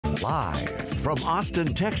Live from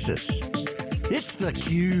Austin, Texas, it's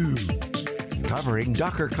theCUBE. Covering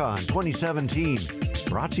DockerCon 2017.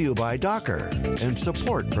 Brought to you by Docker and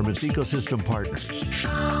support from its ecosystem partners.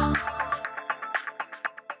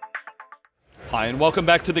 Hi, and welcome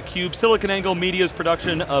back to theCUBE, SiliconANGLE Media's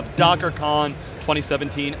production of DockerCon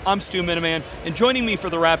 2017. I'm Stu Miniman, and joining me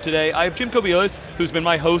for the wrap today, I have Jim Kobielus, who's been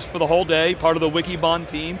my host for the whole day, part of the Wikibon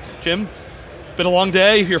team. Jim, been a long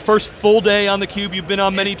day, your first full day on theCUBE, you've been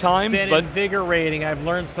on many times. It's been invigorating, I've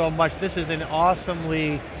learned so much. This is an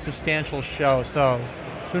awesomely substantial show, so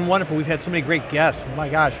it's been wonderful. We've had so many great guests, oh my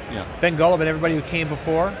gosh. Yeah. Ben Gullib and everybody who came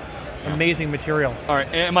before. Amazing material. All right,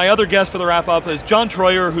 and my other guest for the wrap up is John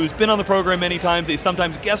Troyer, who's been on the program many times. He's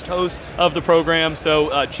sometimes guest host of the program,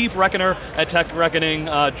 so Chief Reckoner at Tech Reckoning.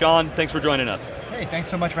 John, thanks for joining us. Hey, thanks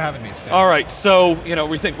so much for having me, Steve. All right, so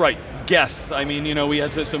we think, right, guests. I mean, we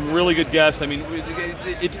had some really good guests. I mean,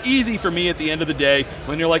 it's easy for me at the end of the day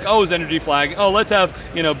when you're like, oh, is energy flagging? Oh, let's have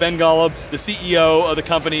Ben Gullib, the CEO of the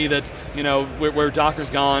company that's where Docker's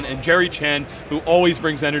gone, and Jerry Chen, who always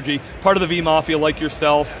brings energy, part of the V Mafia like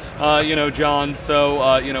yourself, John.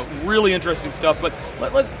 So really interesting stuff. But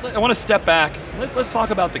I want to step back. Let's talk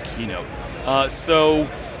about the keynote.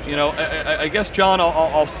 I guess, John,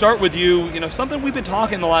 I'll start with you. Something we've been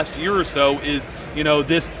talking the last year or so is,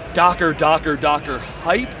 this Docker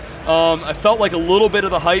hype. I felt like a little bit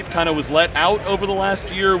of the hype kind of was let out over the last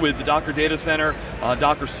year with the Docker data center,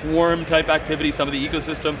 Docker Swarm type activity. Some of the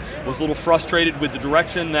ecosystem was a little frustrated with the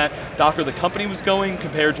direction that Docker the company was going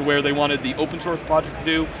compared to where they wanted the open source project to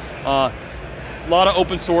do. A lot of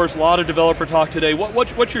open source, a lot of developer talk today.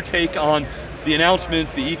 What's your take on the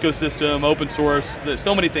announcements, the ecosystem, open source? There's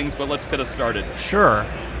so many things, but let's get us started. Sure.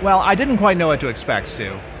 Well, I didn't quite know what to expect,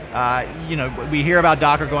 Stu. We hear about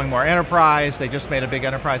Docker going more enterprise. They just made a big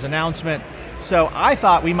enterprise announcement. So I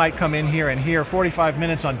thought we might come in here and hear 45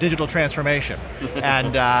 minutes on digital transformation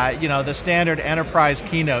and the standard enterprise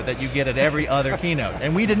keynote that you get at every other keynote.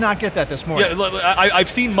 And we did not get that this morning. Yeah,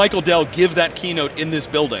 I've seen Michael Dell give that keynote in this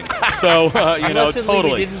building. So,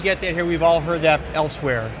 totally. We didn't get that here, we've all heard that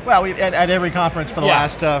elsewhere. Well, at every conference for the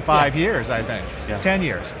last 5 years, I think, 10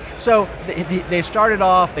 years. So they started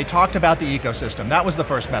off, they talked about the ecosystem. That was the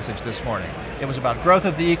first message this morning. It was about growth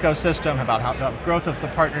of the ecosystem, about growth of the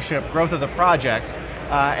partnership, growth of the project,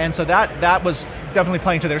 and so that was definitely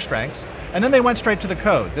playing to their strengths. And then they went straight to the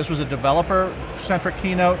code. This was a developer-centric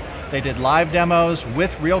keynote. They did live demos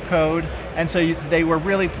with real code, and so they were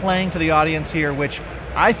really playing to the audience here, which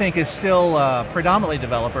I think is still predominantly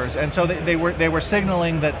developers, and so they were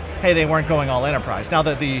signaling that, hey, they weren't going all enterprise. Now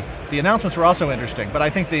the announcements were also interesting, but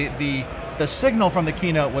I think the signal from the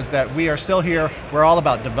keynote was that we are still here, we're all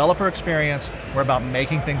about developer experience, we're about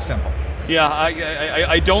making things simple. Yeah,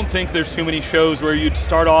 I don't think there's too many shows where you'd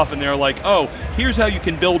start off and they're like, oh, here's how you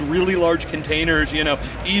can build really large containers,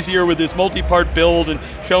 easier with this multi-part build and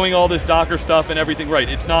showing all this Docker stuff and everything. Right,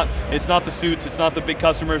 it's not the suits, it's not the big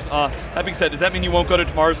customers. That being said, does that mean you won't go to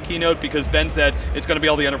tomorrow's keynote because Ben said it's going to be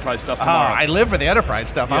all the enterprise stuff tomorrow? I live for the enterprise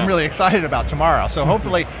stuff. Yeah. I'm really excited about tomorrow. So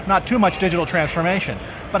hopefully not too much digital transformation.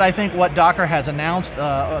 But I think what Docker has announced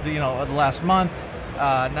the last month,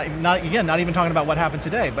 not even talking about what happened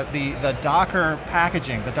today, but the Docker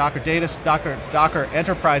packaging, the Docker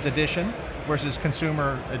Enterprise Edition versus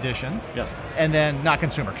Consumer Edition. Yes. And then, not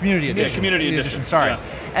Consumer, Community Edition. Yeah, Community Edition, sorry. Yeah.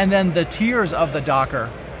 And then the tiers of the Docker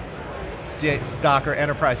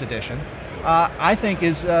Enterprise Edition, I think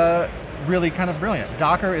is really kind of brilliant.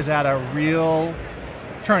 Docker is at a real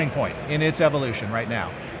turning point in its evolution right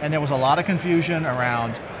now. And there was a lot of confusion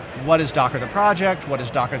around what is Docker the project, what is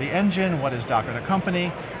Docker the engine, what is Docker the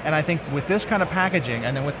company, and I think with this kind of packaging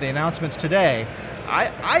and then with the announcements today,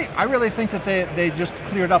 I really think that they just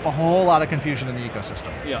cleared up a whole lot of confusion in the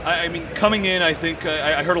ecosystem. Yeah, I mean, coming in, I think,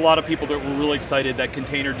 I heard a lot of people that were really excited that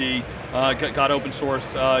Containerd got open source.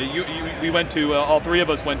 We went to, all three of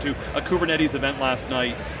us went to a Kubernetes event last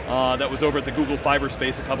night that was over at the Google Fiber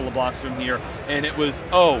Space a couple of blocks from here, and it was,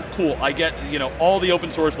 oh, cool, I get all the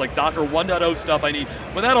open source, like Docker 1.0 stuff I need,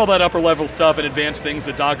 without all that upper level stuff and advanced things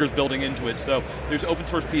that Docker's building into it. So there's open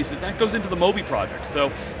source pieces, that goes into the Moby project. So,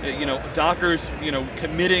 Docker's,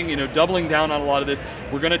 committing, doubling down on a lot of this.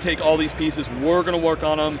 We're going to take all these pieces, we're going to work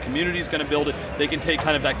on them, community's going to build it. They can take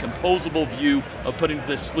kind of that composable view of putting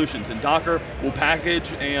the solutions. And Docker will package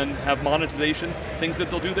and have monetization, things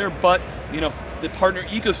that they'll do there, but the partner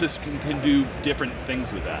ecosystem can do different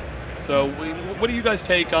things with that. So what do you guys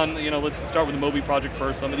take on, let's start with the Moby project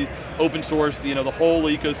first, some of these open source, the whole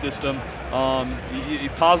ecosystem. You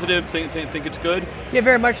positive, think it's good? Yeah,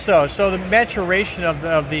 very much so. So the maturation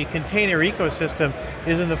of the container ecosystem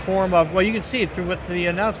is in the form of, well, you can see it through with the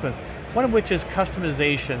announcements. one of which is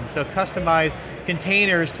customization. So customize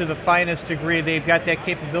containers to the finest degree. They've got that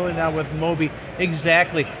capability now with Moby.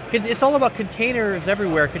 Exactly. It's all about containers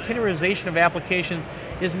everywhere. Containerization of applications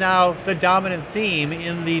is now the dominant theme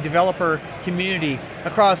in the developer community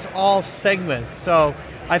across all segments. So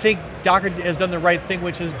I think Docker has done the right thing,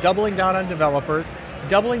 which is doubling down on developers,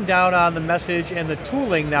 doubling down on the message and the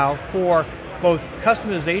tooling now for both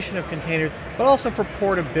customization of containers, but also for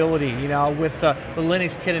portability, with the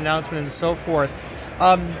Linux Kit announcement and so forth.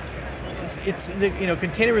 It's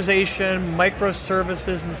containerization,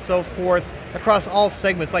 microservices and so forth across all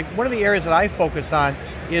segments. Like one of the areas that I focus on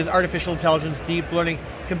is artificial intelligence, deep learning.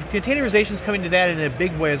 Containerization is coming to that in a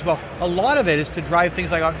big way as well. A lot of it is to drive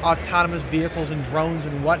things like autonomous vehicles and drones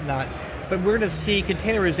and whatnot, but we're going to see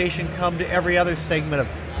containerization come to every other segment of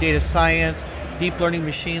data science, deep learning,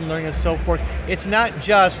 machine learning, and so forth. It's not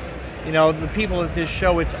just the people at this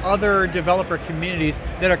show, it's other developer communities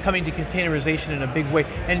that are coming to containerization in a big way,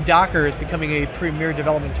 and Docker is becoming a premier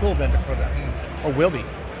development tool vendor for them, or will be.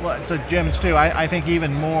 Well, so Jim and Stu, I think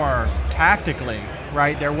even more tactically,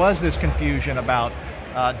 right, there was this confusion about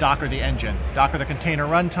Docker the engine, Docker the container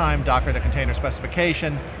runtime, Docker the container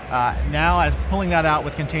specification. Now as pulling that out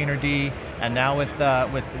with Containerd, and now with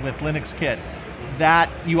Linux Kit, that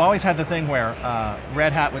you always had the thing where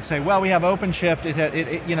Red Hat would say, well, we have OpenShift,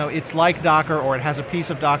 it's like Docker, or it has a piece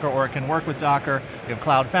of Docker, or it can work with Docker. We have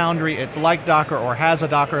Cloud Foundry, it's like Docker, or has a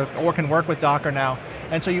Docker, or can work with Docker now.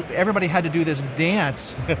 And so everybody had to do this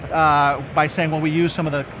dance by saying, well, we use some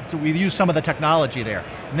of the technology there.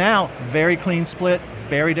 Now, very clean split,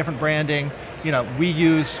 very different branding. We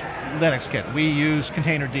use Linux Kit, we use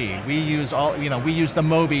Containerd, we use the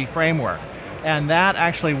Moby framework. And that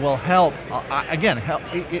actually will help,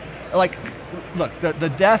 look,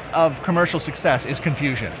 the death of commercial success is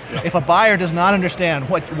confusion. Yeah. If a buyer does not understand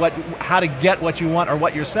how to get what you want or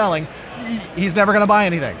what you're selling, he's never going to buy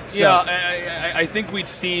anything. So. Yeah, I think we'd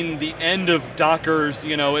seen the end of Docker's,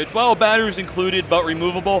 batteries included but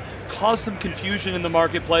removable, caused some confusion in the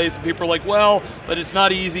marketplace. People are like, well, but it's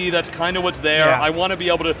not easy, that's kind of what's there. Yeah. I want to be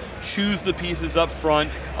able to choose the pieces up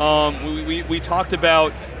front. We talked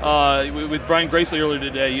about, with Brian Gracely earlier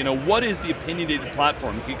today, what is the opinionated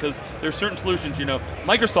platform? Because there's certain solutions,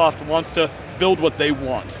 Microsoft wants to build what they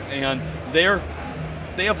want, and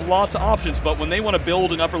they have lots of options, but when they want to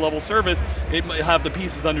build an upper level service, it might have the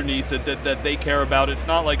pieces underneath that they care about. It's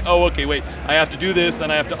not like, oh, okay, wait, I have to do this,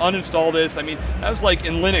 then I have to uninstall this. I mean, that was like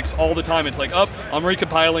in Linux all the time. It's like, I'm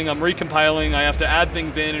recompiling, I have to add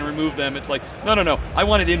things in and remove them. It's like, no, I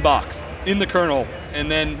want it in box, in the kernel,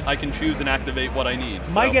 and then I can choose and activate what I need.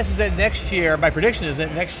 My guess is that next year, my prediction is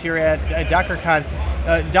that next year at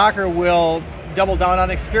DockerCon, Docker will double down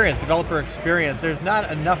on experience, developer experience. There's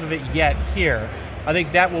not enough of it yet here. I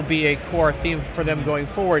think that will be a core theme for them going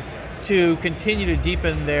forward to continue to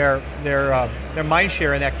deepen their mind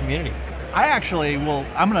share in that community. I actually will,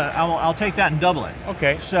 I'll take that and double it.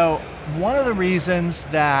 Okay. So one of the reasons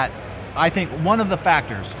that I think one of the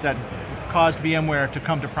factors that caused VMware to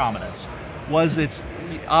come to prominence was its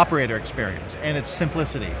operator experience and its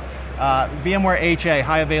simplicity. VMware HA,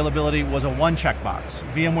 high availability, was a one checkbox.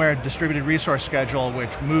 VMware distributed resource schedule,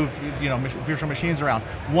 which moved virtual machines around,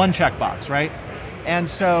 one checkbox, right? And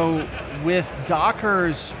so with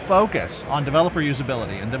Docker's focus on developer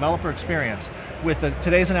usability and developer experience, with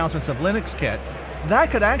today's announcements of Linux Kit,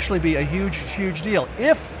 that could actually be a huge, huge deal.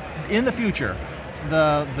 If in the future,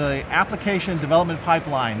 the application development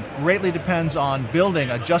pipeline greatly depends on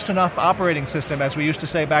building a just enough operating system, as we used to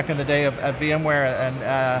say back in the day of VMware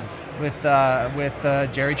and with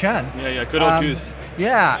Jerry Chen. Yeah, good old juice.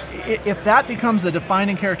 Yeah, if that becomes the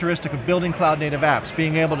defining characteristic of building cloud native apps,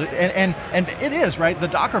 being able to, and it is, right, the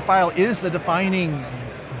Docker file is the defining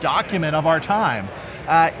document of our time.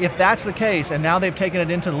 If that's the case, and now they've taken it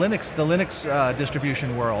into the Linux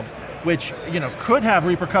distribution world, which could have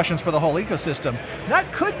repercussions for the whole ecosystem,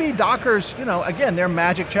 that could be Docker's, again, their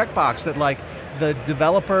magic checkbox that like the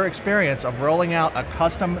developer experience of rolling out a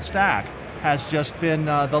custom stack has just been,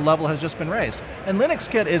 the level has just been raised. And Linux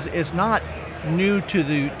Kit is not new to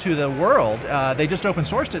the world. They just open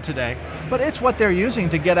sourced it today, but it's what they're using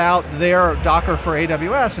to get out their Docker for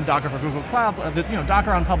AWS and Docker for Google Cloud.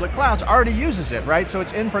 Docker on public clouds already uses it, right? So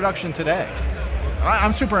it's in production today.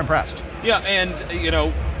 I'm super impressed. Yeah, and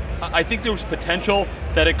I think there was potential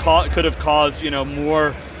that it could have caused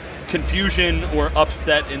more confusion or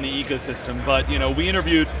upset in the ecosystem. But we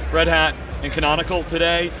interviewed Red Hat and Canonical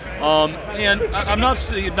today, and I'm not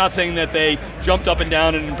saying that they jumped up and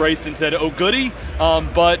down and embraced and said, oh goody,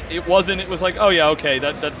 but it wasn't, it was like, oh yeah, okay,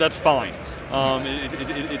 that's fine.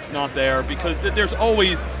 It's not there, because there's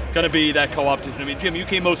always going to be that co-opetition. I mean, Jim, you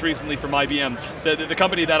came most recently from IBM, the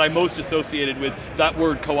company that I'm most associated with that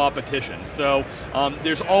word co-opetition. So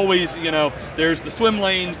there's always, there's the swim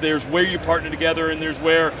lanes, there's where you partner together, and there's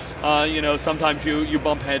where, sometimes you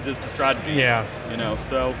bump heads as to strategy. Yeah.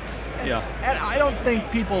 So, yeah. And I don't think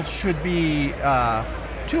people should be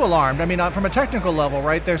too alarmed. I mean, from a technical level,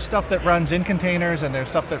 right, there's stuff that runs in containers and there's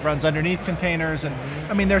stuff that runs underneath containers, and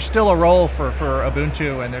I mean, there's still a role for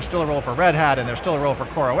Ubuntu, and there's still a role for Red Hat, and there's still a role for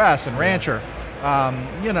CoreOS and Rancher.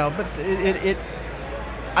 But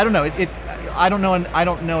I don't know.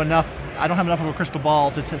 I don't have enough of a crystal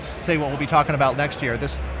ball to say what we'll be talking about next year.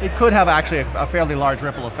 It could have actually a fairly large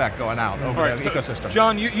ripple effect going out over the ecosystem.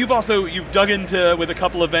 John, you've dug into with a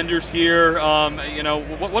couple of vendors here.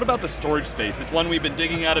 What about the storage space? It's one we've been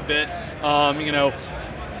digging at a bit.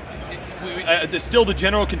 Still the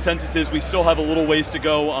general consensus is we still have a little ways to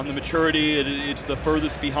go on the maturity. It's the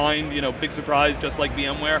furthest behind, big surprise, just like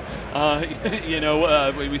VMware.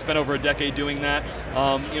 We spent over a decade doing that.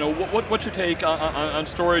 What's your take on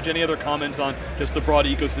storage? Any other comments on just the broad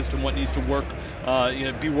ecosystem, what needs to work,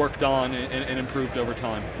 be worked on and improved over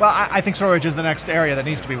time? Well, I think storage is the next area that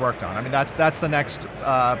needs to be worked on. I mean, that's the next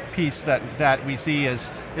piece that we see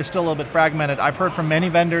is still a little bit fragmented. I've heard from many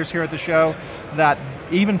vendors here at the show that,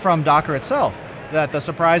 even from Docker itself, that the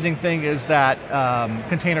surprising thing is that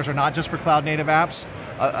containers are not just for cloud native apps.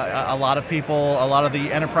 A lot of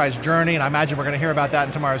the enterprise journey, and I imagine we're going to hear about that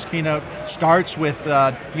in tomorrow's keynote, starts with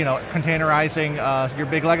containerizing your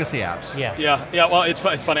big legacy apps. Yeah. Well, it's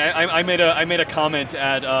funny. I made a comment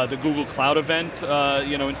at the Google Cloud event,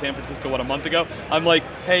 in San Francisco, a month ago. I'm like,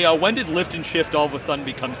 hey, when did lift and shift all of a sudden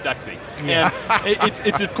become sexy? Yeah. And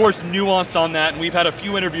it's of course nuanced on that, and we've had a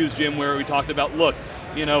few interviews, Jim, where we talked about, look,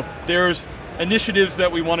 there's initiatives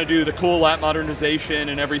that we want to do, the cool app modernization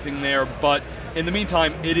and everything there, but in the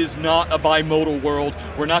meantime, it is not a bimodal world.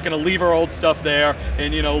 We're not going to leave our old stuff there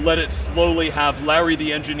and let it slowly have Larry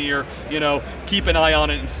the engineer, keep an eye on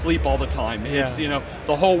it and sleep all the time. Yeah. It's,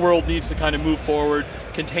 the whole world needs to kind of move forward.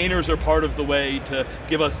 Containers are part of the way to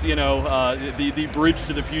give us, the bridge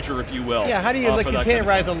to the future, if you will. Yeah, how do you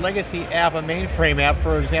containerize a legacy app, a mainframe app,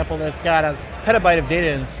 for example, that's got a petabyte of data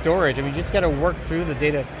in storage? I mean, you just got to work through the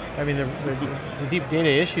data, the deep data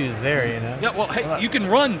issues there, Yeah, well, hey, you can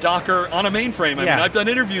run Docker on a mainframe. I mean, I've done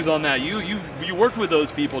interviews on that. You worked with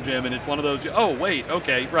those people, Jim, and it's one of those, oh, wait,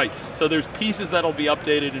 okay, right. So there's pieces that'll be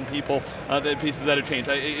updated and people, the pieces that have changed.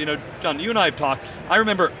 John, you and I have talked. I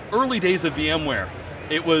remember early days of VMware.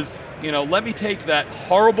 It was, let me take that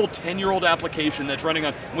horrible 10-year-old application that's running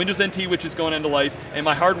on Windows NT, which is going into life, and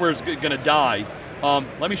my hardware is going to die.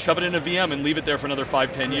 Let me shove it in a VM and leave it there for another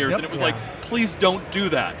 5-10 years. And it was like, please don't do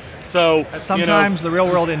that. So sometimes the real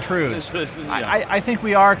world intrudes. I think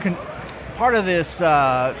we are part of this.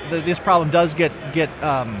 This problem does get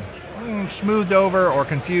smoothed over or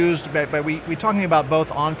confused, but we're talking about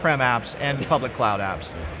both on-prem apps and public cloud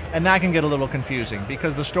apps. And that can get a little confusing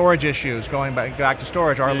because the storage issues, going back to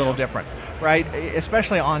storage, are a little different, right?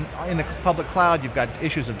 Especially in the public cloud, you've got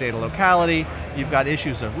issues of data locality, you've got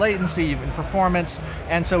issues of latency and performance,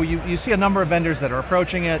 and so you see a number of vendors that are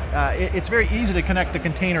approaching it. It's very easy to connect the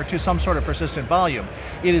container to some sort of persistent volume.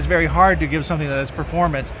 It is very hard to give something that is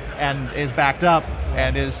performant and is backed up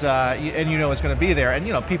and is it's going to be there. And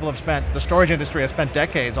the storage industry has spent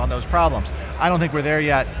decades on those problems. I don't think we're there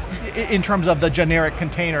yet in terms of the generic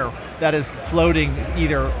container that is floating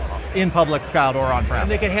either in public cloud or on-prem. And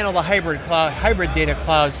they can handle the hybrid data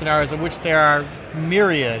cloud scenarios, of which there are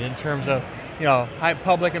myriad in terms of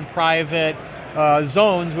public and private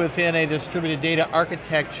zones within a distributed data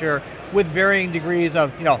architecture with varying degrees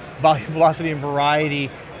of volume, velocity, and variety.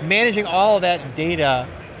 Managing all of that data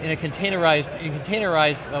in containerized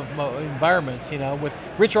environments, with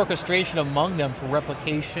rich orchestration among them for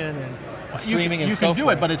replication and streaming and so forth. You can do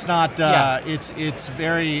it, but it's not.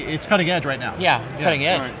 It's cutting edge right now. Yeah, it's cutting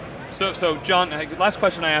edge. Right. So John, last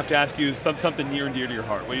question I have to ask you is something near and dear to your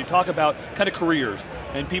heart. When you talk about kind of careers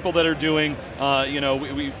and people that are doing,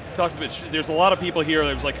 we talked about, there's a lot of people here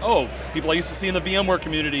that was like, oh, people I used to see in the VMware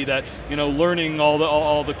community that, learning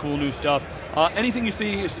all the cool new stuff. Anything you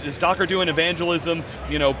see, is Docker doing evangelism,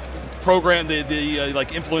 program, the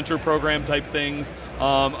like influencer program type things?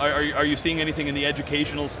 Are you seeing anything in the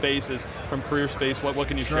educational spaces from career space? What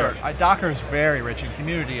can you share? Docker is very rich in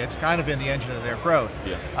community. It's kind of been the engine of their growth.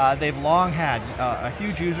 Yeah. they've long had a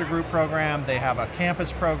huge user group program, they have a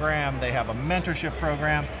campus program, they have a mentorship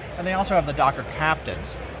program, and they also have the Docker Captains.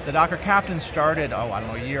 The Docker Captains started, I don't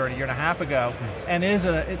know, a year and a half ago, and it's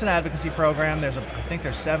an advocacy program. I think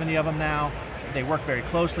there's 70 of them now. They work very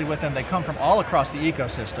closely with them. They come from all across the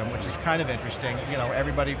ecosystem, which is kind of interesting.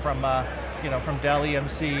 Everybody from from Dell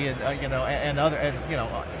EMC and other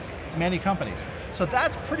many companies. So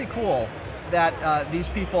that's pretty cool that these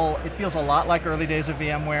people, it feels a lot like early days of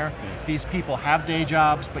VMware. These people have day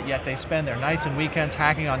jobs, but yet they spend their nights and weekends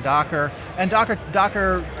hacking on Docker, and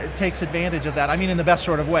Docker takes advantage of that, I mean in the best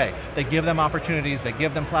sort of way. They give them opportunities, they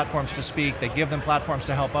give them platforms to speak, they give them platforms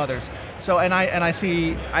to help others. So, and I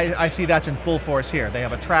see that's in full force here. They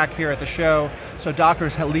have a track here at the show, so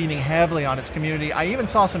Docker's leaning heavily on its community. I even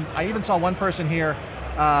saw one person here,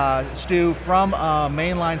 Stu, from a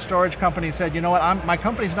mainline storage company said, you know what, my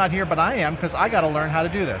company's not here, but I am, because I got to learn how to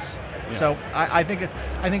do this. Yeah. So I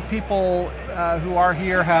think people who are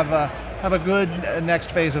here have a good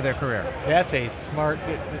next phase of their career. That's a smart,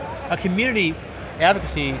 a community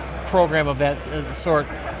advocacy program of that sort.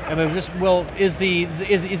 I mean, is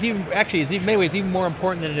in many ways even more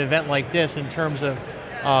important than an event like this in terms of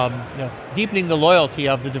deepening the loyalty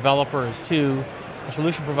of the developers to a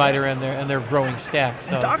solution provider and their growing stack. So.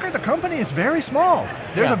 And Docker, the company, is very small.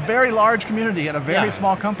 There's a very large community and a very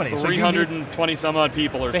small company. 320 some odd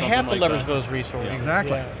people or something like that. They have to leverage those resources.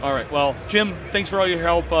 Exactly. Yeah. All right, well, Jim, thanks for all your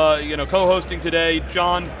help co-hosting today.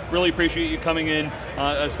 John, really appreciate you coming in,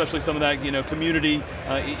 especially some of that community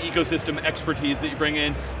ecosystem expertise that you bring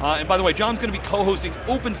in. And by the way, John's going to be co-hosting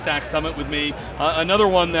OpenStack Summit with me, another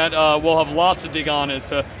one that we'll have lots to dig on as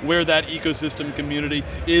to where that ecosystem community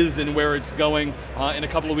is and where it's going. In a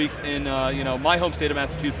couple of weeks in my home state of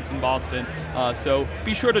Massachusetts in Boston. So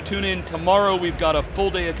be sure to tune in. Tomorrow we've got a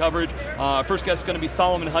full day of coverage. First guest is going to be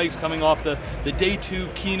Solomon Hykes, coming off the day 2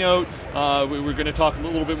 keynote. We're going to talk a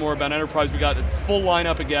little bit more about enterprise. We got a full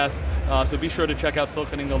lineup of guests, so be sure to check out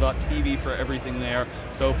SiliconANGLE.tv for everything there.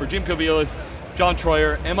 So for Jim Kobielus, John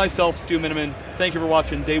Troyer, and myself, Stu Miniman, thank you for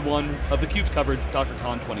watching day 1 of theCUBE's coverage,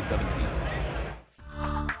 DockerCon 2017.